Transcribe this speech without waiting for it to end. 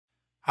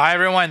Hi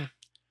everyone,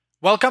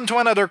 welcome to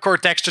another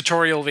Kortex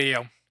tutorial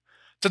video.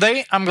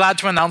 Today, I'm glad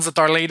to announce that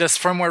our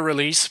latest firmware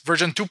release,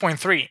 version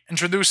 2.3,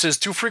 introduces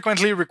two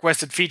frequently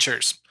requested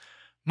features: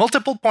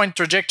 multiple point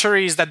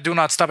trajectories that do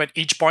not stop at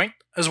each point,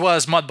 as well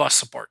as Modbus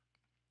support.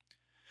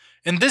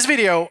 In this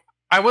video,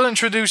 I will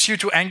introduce you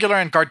to angular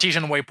and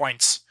Cartesian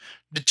waypoints,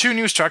 the two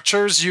new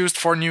structures used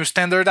for new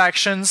standard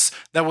actions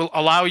that will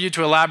allow you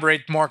to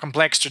elaborate more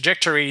complex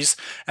trajectories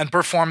and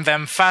perform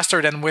them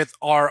faster than with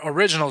our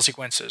original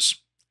sequences.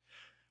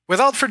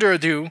 Without further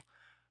ado,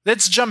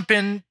 let's jump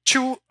in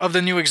two of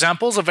the new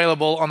examples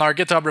available on our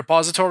GitHub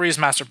repository's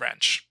master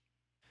branch.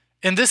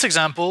 In this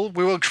example,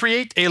 we will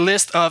create a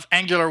list of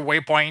angular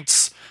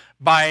waypoints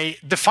by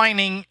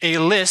defining a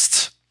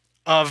list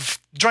of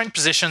joint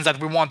positions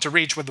that we want to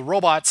reach with the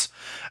robots,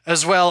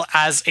 as well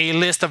as a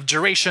list of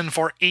duration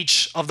for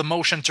each of the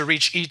motion to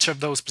reach each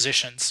of those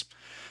positions.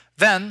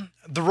 Then,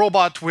 the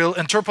robot will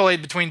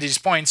interpolate between these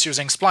points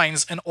using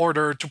splines in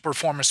order to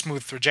perform a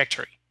smooth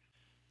trajectory.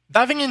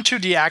 Diving into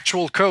the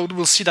actual code,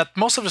 we'll see that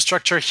most of the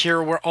structure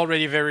here we're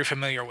already very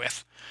familiar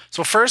with.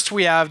 So first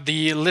we have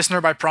the listener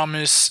by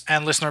promise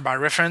and listener by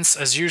reference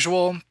as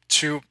usual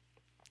to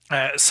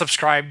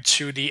subscribe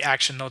to the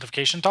action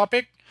notification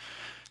topic.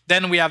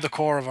 Then we have the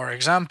core of our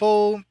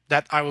example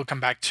that I will come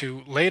back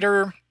to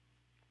later.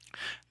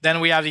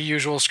 Then we have the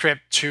usual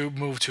script to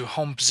move to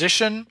home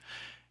position.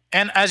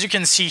 And as you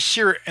can see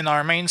here in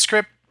our main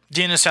script,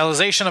 the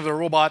initialization of the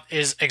robot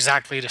is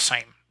exactly the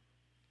same.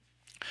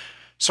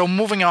 So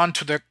moving on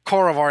to the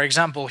core of our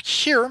example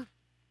here,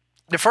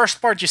 the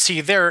first part you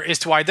see there is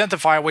to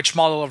identify which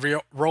model of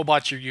your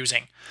robot you're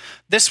using.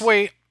 This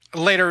way,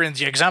 later in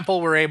the example,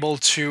 we're able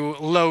to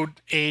load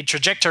a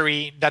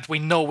trajectory that we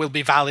know will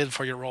be valid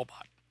for your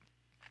robot.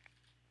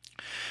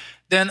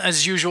 Then,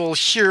 as usual,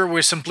 here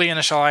we're simply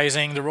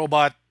initializing the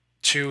robot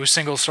to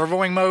single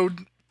servoing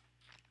mode.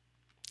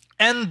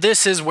 And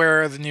this is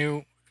where the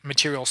new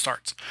material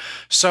starts.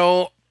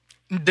 So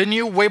the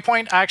new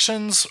waypoint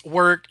actions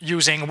work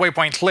using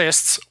waypoint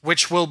lists,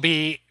 which will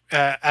be,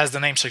 as the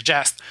name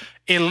suggests,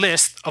 a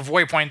list of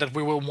waypoints that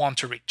we will want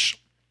to reach.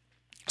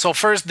 So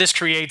first, this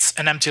creates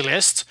an empty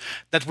list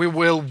that we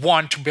will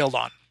want to build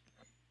on.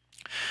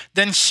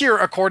 Then here,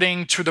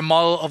 according to the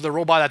model of the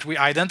robot that we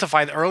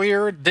identified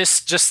earlier, this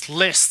just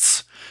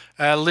lists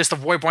a list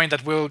of waypoints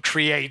that we'll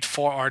create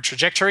for our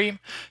trajectory.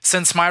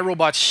 Since my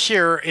robot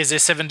here is a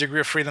 7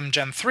 degree of freedom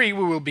Gen 3,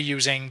 we will be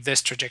using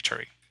this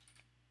trajectory.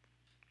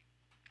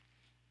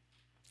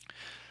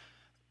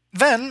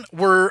 Then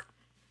we're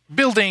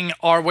building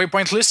our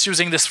waypoint list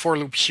using this for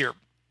loop here.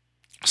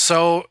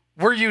 So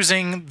we're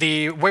using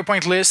the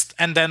waypoint list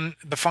and then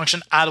the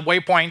function add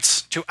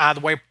waypoints to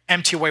add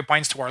empty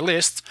waypoints to our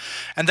list.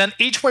 And then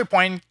each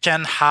waypoint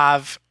can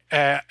have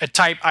a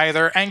type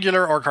either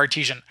angular or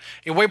Cartesian.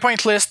 A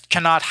waypoint list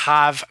cannot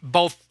have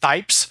both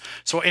types.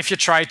 So if you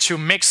try to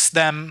mix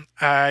them,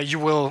 you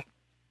will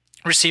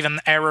receive an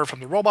error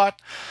from the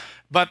robot.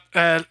 But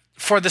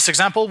for this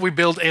example, we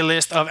build a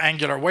list of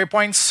angular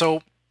waypoints.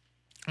 So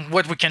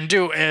what we can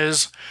do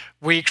is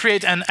we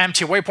create an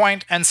empty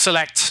waypoint and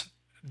select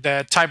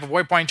the type of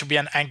waypoint to be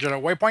an angular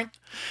waypoint.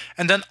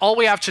 And then all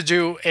we have to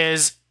do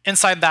is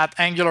inside that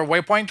angular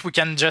waypoint, we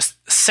can just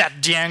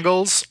set the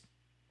angles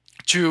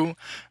to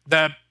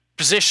the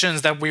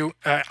positions that we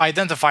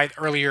identified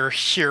earlier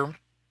here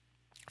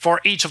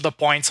for each of the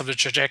points of the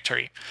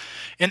trajectory.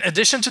 In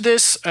addition to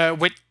this,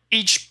 with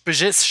each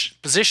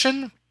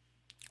position,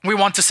 we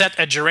want to set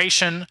a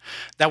duration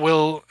that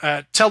will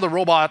tell the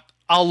robot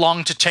how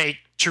long to take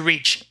to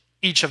reach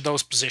each of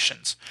those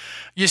positions.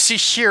 You see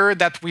here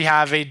that we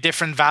have a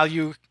different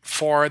value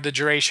for the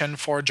duration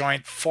for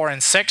joint 4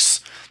 and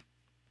 6,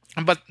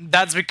 but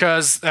that's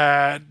because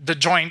the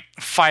joint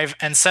 5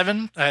 and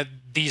 7,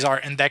 these are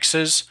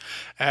indexes.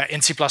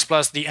 In C++,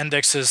 the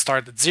indexes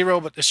start at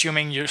 0, but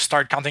assuming you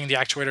start counting the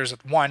actuators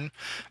at 1,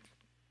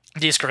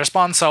 these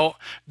correspond. So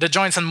the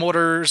joints and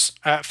motors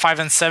 5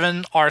 and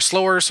 7 are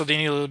slower, so they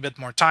need a little bit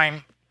more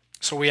time.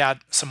 So we add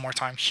some more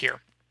time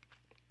here.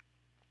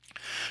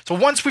 So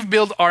once we've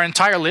built our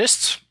entire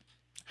list,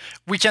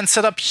 we can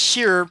set up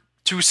here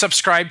to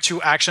subscribe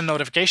to action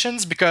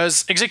notifications,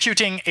 because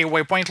executing a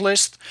waypoint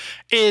list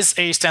is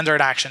a standard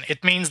action.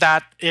 It means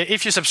that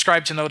if you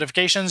subscribe to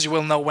notifications, you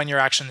will know when your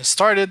action is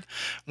started,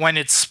 when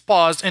it's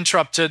paused,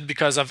 interrupted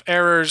because of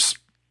errors,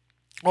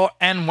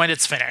 and when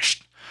it's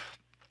finished.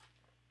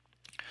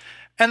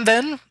 And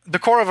then the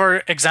core of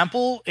our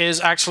example is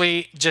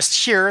actually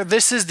just here.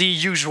 This is the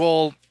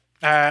usual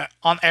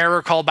on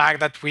error callback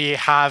that we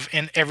have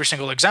in every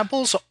single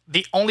example. So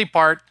the only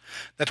part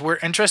that we're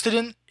interested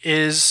in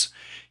is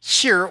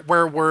here,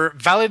 where we're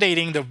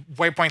validating the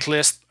waypoint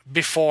list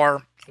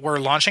before we're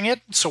launching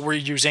it. So we're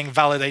using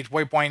validate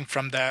waypoint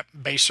from the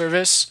base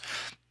service.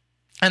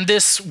 And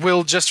this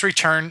will just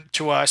return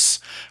to us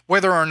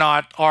whether or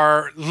not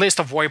our list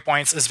of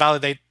waypoints is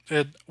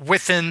validated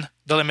within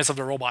the limits of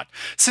the robot.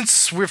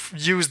 Since we've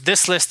used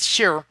this list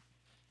here,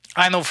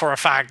 I know for a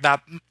fact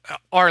that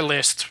our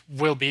list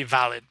will be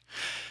valid.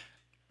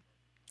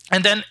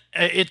 And then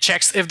it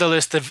checks if the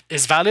list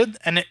is valid,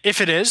 and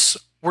if it is,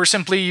 we're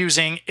simply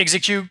using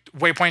execute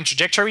waypoint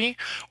trajectory,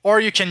 or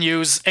you can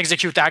use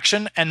execute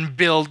action and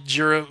build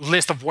your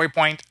list of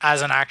waypoint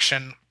as an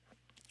action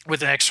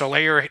with an extra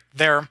layer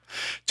there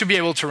to be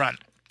able to run.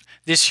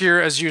 This here,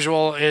 as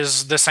usual,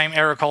 is the same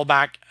error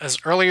callback as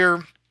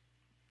earlier.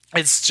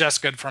 It's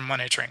just good for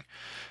monitoring.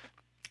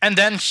 And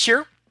then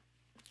here,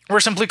 we're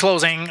simply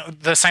closing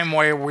the same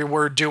way we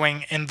were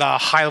doing in the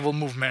high-level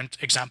movement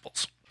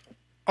examples.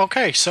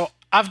 Okay, so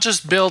I've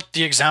just built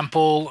the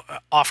example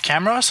off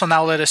camera, so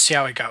now let us see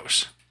how it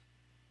goes.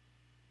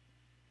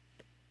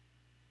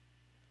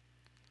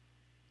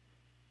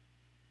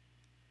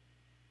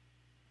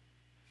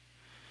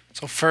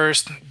 So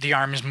first, the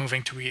arm is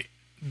moving to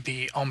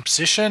the home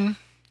position.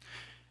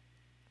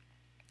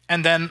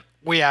 And then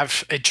we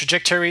have a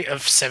trajectory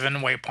of 7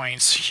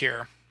 waypoints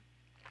here.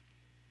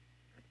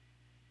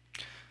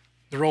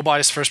 The robot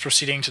is first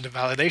proceeding to the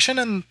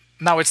validation, and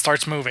now it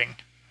starts moving.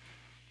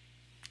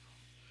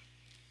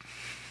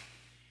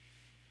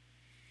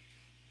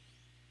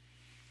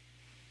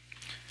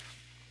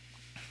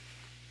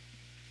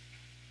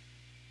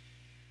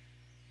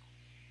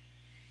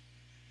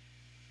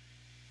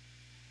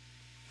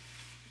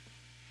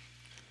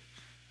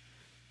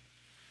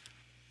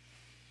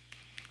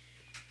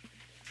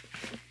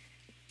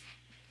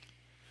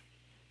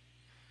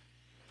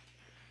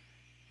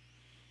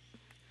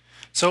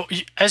 So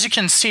as you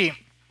can see,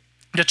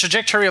 the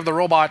trajectory of the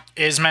robot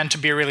is meant to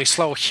be really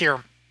slow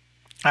here.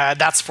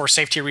 That's for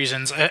safety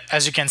reasons.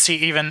 As you can see,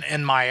 even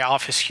in my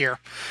office here,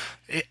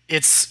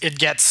 it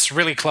gets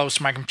really close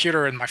to my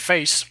computer and my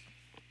face.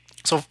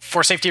 So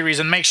for safety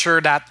reason, make sure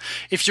that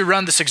if you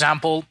run this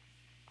example,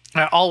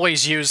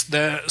 always use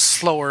the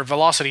slower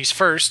velocities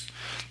first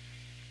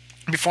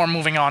before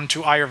moving on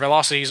to higher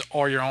velocities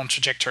or your own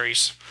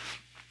trajectories.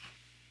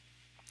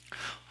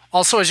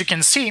 Also, as you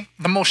can see,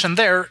 the motion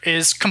there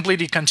is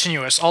completely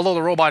continuous. Although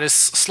the robot is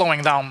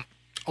slowing down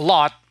a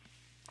lot,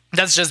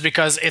 that's just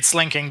because it's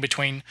linking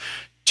between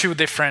two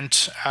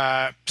different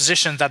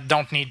positions that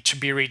don't need to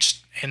be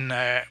reached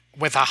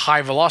with a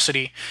high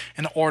velocity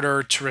in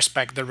order to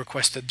respect the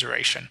requested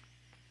duration.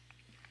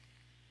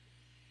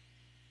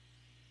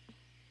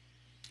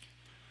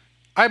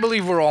 I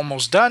believe we're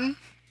almost done.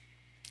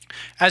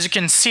 As you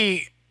can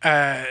see,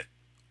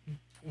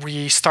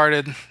 we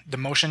started the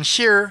motion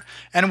here,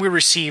 and we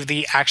received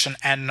the action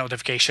end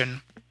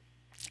notification.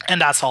 And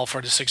that's all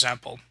for this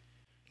example.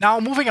 Now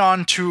moving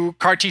on to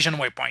Cartesian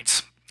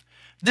waypoints.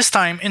 This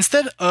time,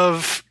 instead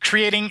of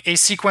creating a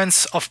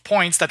sequence of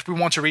points that we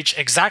want to reach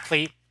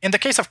exactly, in the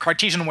case of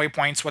Cartesian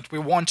waypoints, what we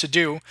want to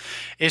do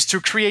is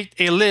to create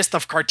a list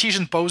of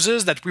Cartesian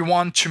poses that we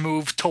want to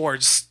move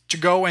towards, to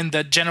go in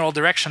the general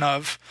direction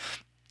of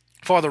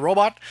for the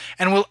robot,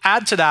 and we'll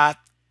add to that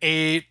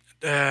a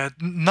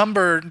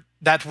number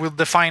that we'll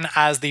define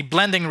as the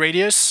blending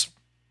radius,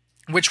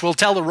 which will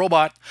tell the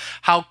robot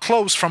how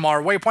close from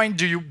our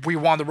waypoint we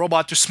want the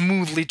robot to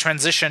smoothly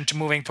transition to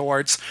moving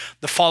towards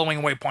the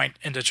following waypoint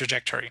in the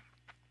trajectory.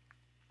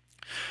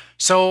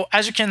 So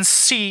as you can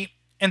see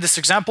in this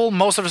example,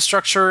 most of the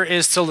structure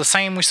is still the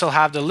same. We still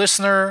have the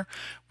listener,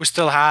 we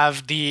still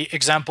have the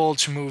example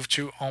to move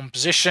to home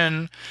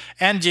position,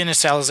 and the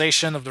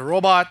initialization of the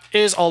robot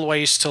is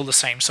always still the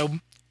same. So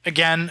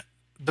again,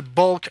 the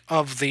bulk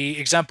of the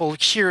example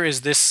here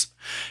is this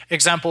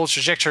example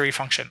trajectory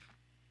function.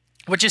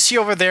 What you see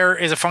over there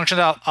is a function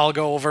that I'll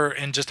go over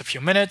in just a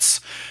few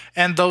minutes,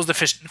 and those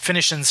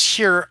definitions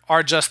here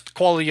are just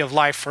quality of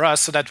life for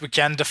us so that we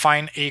can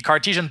define a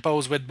Cartesian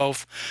pose with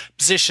both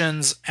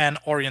positions and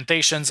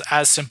orientations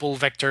as simple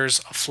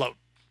vectors of float.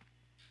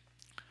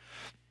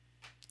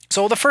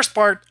 So the first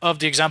part of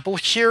the example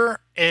here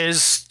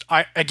is,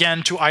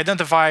 again, to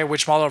identify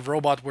which model of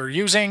robot we're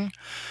using.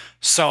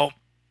 So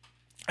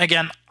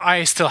again,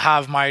 I still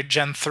have my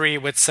Gen 3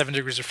 with 7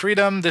 degrees of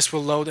freedom. This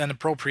will load an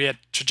appropriate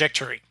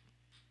trajectory.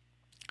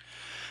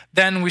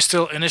 Then we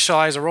still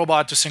initialize a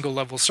robot to single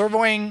level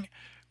servoing.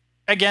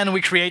 Again,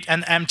 we create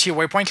an empty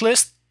waypoint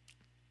list.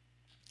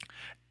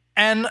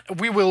 And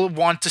we will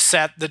want to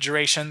set the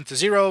duration to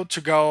 0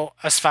 to go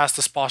as fast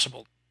as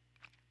possible.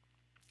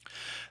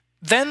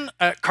 Then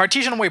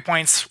Cartesian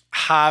waypoints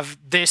have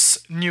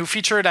this new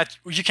feature that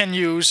you can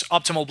use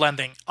optimal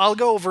blending. I'll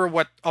go over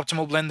what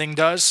optimal blending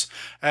does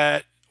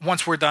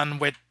once we're done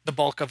with the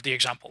bulk of the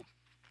example.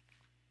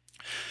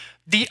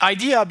 The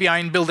idea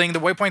behind building the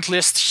waypoint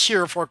list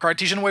here for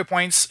Cartesian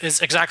waypoints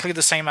is exactly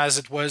the same as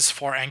it was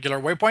for angular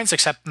waypoints,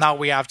 except now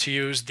we have to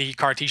use the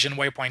Cartesian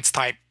waypoints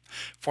type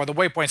for the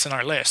waypoints in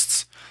our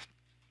lists.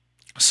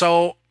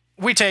 So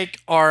we take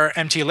our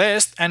empty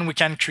list and we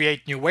can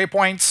create new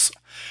waypoints.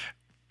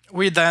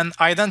 We then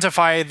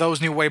identify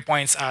those new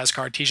waypoints as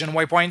Cartesian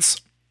waypoints.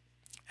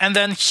 And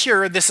then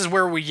here, this is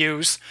where we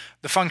use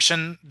the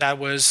function that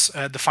was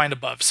defined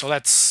above. So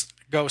let's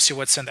go see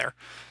what's in there.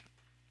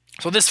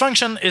 So this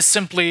function is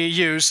simply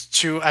used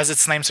to, as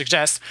its name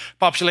suggests,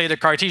 populate the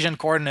Cartesian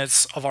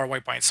coordinates of our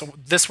waypoints. So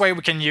this way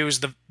we can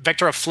use the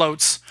vector of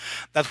floats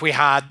that we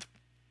had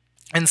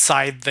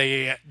inside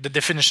the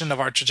definition of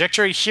our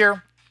trajectory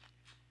here.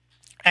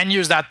 and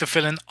use that to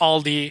fill in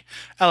all the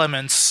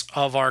elements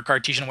of our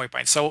Cartesian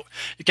waypoint. So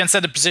you can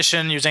set the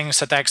position using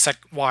set x, set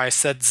y,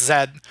 set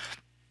z,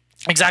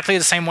 exactly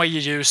the same way you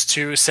used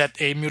to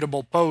set a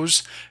mutable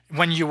pose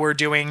when you were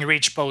doing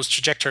reach pose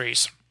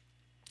trajectories.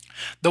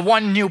 The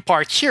one new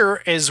part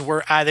here is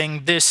we're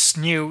adding this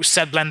new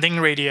set blending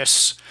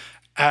radius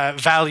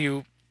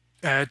value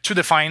to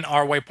define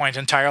our waypoint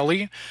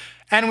entirely.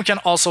 And we can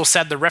also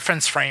set the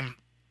reference frame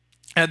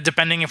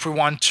depending if we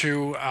want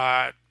to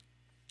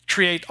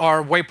create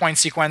our waypoint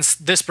sequence,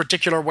 this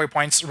particular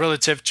waypoints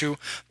relative to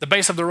the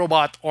base of the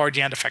robot or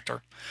the end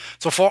effector.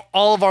 So for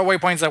all of our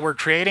waypoints that we're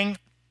creating,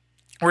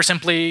 we're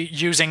simply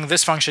using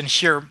this function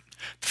here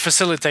to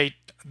facilitate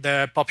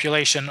the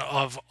population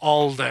of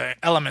all the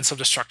elements of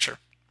the structure.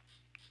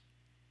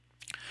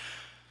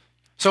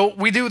 So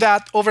we do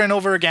that over and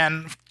over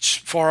again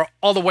for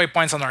all the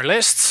waypoints on our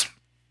lists,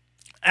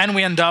 and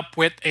we end up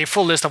with a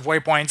full list of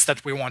waypoints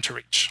that we want to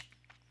reach.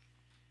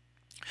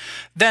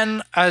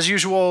 Then, as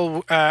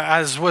usual,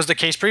 as was the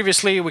case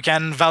previously, we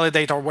can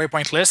validate our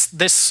waypoint list.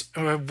 This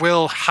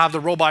will have the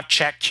robot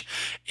check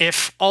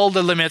if all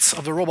the limits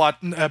of the robot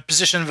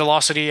position,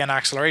 velocity, and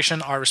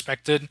acceleration are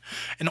respected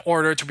in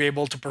order to be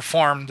able to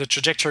perform the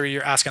trajectory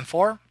you're asking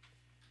for.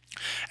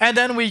 And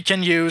then we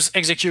can use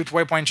execute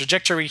waypoint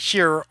trajectory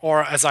here,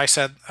 or as I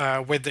said,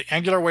 with the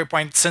angular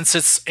waypoint, since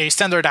it's a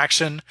standard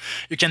action,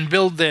 you can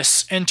build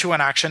this into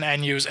an action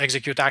and use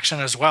execute action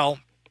as well,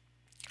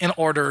 in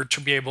order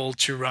to be able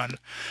to run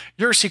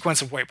your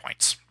sequence of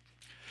waypoints.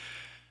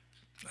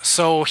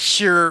 So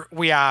here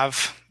we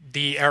have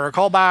the error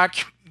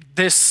callback.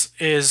 This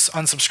is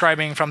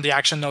unsubscribing from the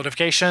action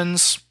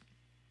notifications.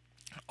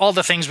 All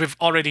the things we've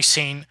already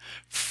seen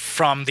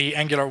from the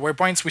angular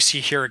waypoints we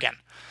see here again.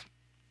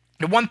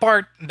 The one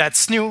part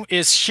that's new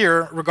is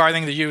here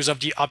regarding the use of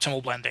the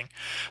optimal blending.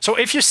 So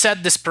if you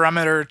set this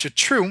parameter to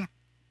true,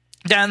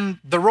 then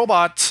the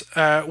robot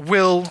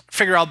will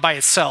figure out by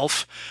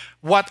itself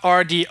what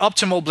are the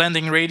optimal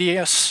blending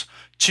radius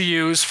to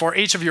use for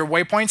each of your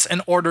waypoints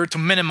in order to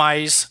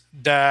minimize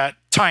the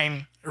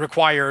time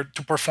required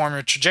to perform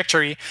your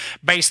trajectory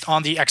based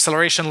on the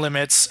acceleration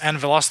limits and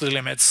velocity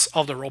limits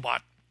of the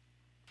robot.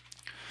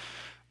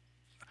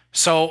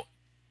 So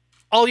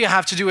all you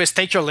have to do is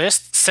take your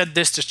list, set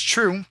this to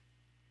true,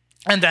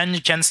 and then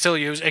you can still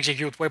use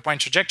execute waypoint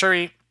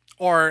trajectory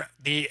or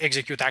the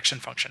execute action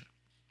function.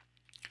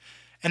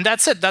 And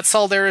that's it. That's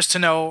all there is to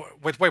know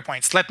with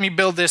waypoints. Let me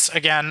build this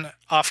again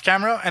off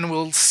camera and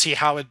we'll see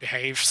how it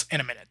behaves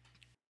in a minute.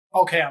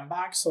 Okay, I'm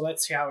back, so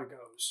let's see how it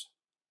goes.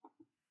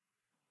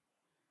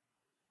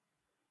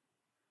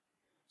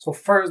 So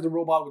first the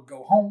robot would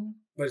go home,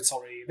 but it's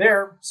already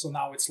there. So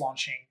now it's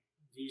launching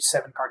the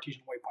 7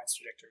 Cartesian waypoints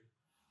trajectory.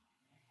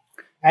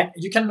 And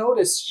you can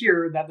notice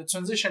here that the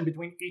transition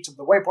between each of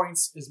the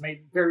waypoints is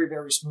made very,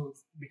 very smooth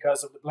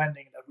because of the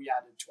blending that we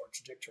added to our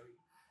trajectory.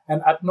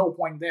 And at no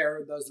point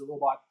there does the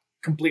robot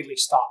completely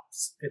stop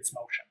its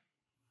motion.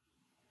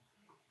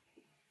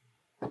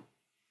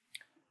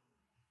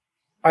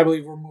 I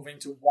believe we're moving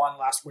to one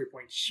last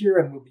waypoint here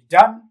and we'll be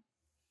done.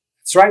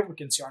 That's right, we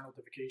can see our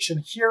notification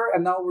here,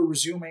 and now we're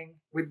resuming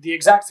with the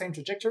exact same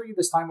trajectory,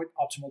 this time with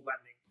optimal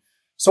blending.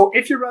 So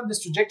if you run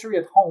this trajectory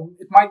at home,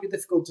 it might be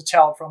difficult to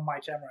tell from my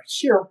camera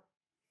here,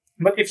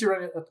 but if you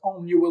run it at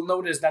home, you will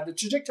notice that the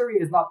trajectory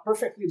is not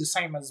perfectly the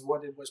same as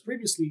what it was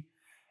previously.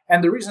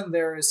 And the reason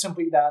there is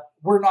simply that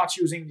we're not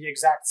using the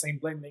exact same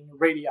blending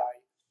radii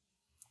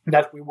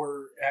that we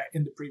were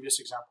in the previous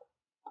example.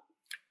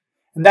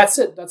 And that's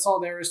it. That's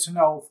all there is to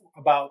know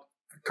about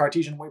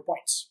Cartesian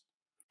waypoints.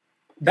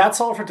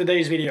 That's all for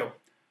today's video.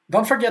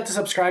 Don't forget to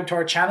subscribe to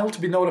our channel to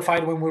be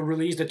notified when we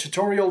release the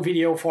tutorial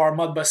video for our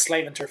Modbus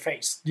slave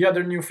interface, the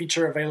other new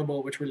feature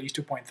available with release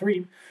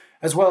 2.3,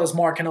 as well as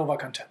more Kinova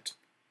content.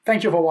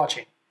 Thank you for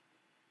watching.